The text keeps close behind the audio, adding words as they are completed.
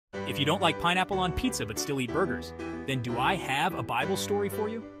If you don't like pineapple on pizza but still eat burgers, then do I have a Bible story for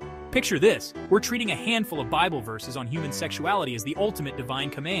you? Picture this, we're treating a handful of Bible verses on human sexuality as the ultimate divine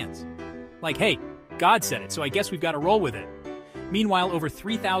commands. Like, hey, God said it, so I guess we've got to roll with it. Meanwhile, over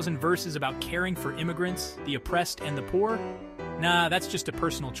 3,000 verses about caring for immigrants, the oppressed, and the poor? Nah, that's just a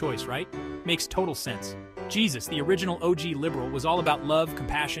personal choice, right? Makes total sense. Jesus, the original OG liberal, was all about love,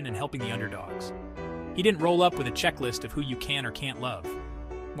 compassion, and helping the underdogs. He didn't roll up with a checklist of who you can or can't love.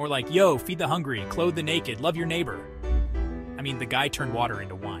 More like, yo, feed the hungry, clothe the naked, love your neighbor. I mean, the guy turned water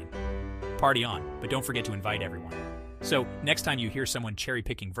into wine. Party on, but don't forget to invite everyone. So, next time you hear someone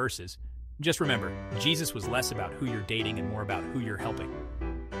cherry-picking verses, just remember, Jesus was less about who you're dating and more about who you're helping.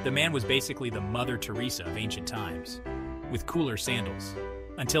 The man was basically the Mother Teresa of ancient times, with cooler sandals.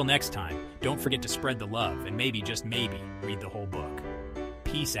 Until next time, don't forget to spread the love and maybe, just maybe, read the whole book.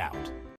 Peace out.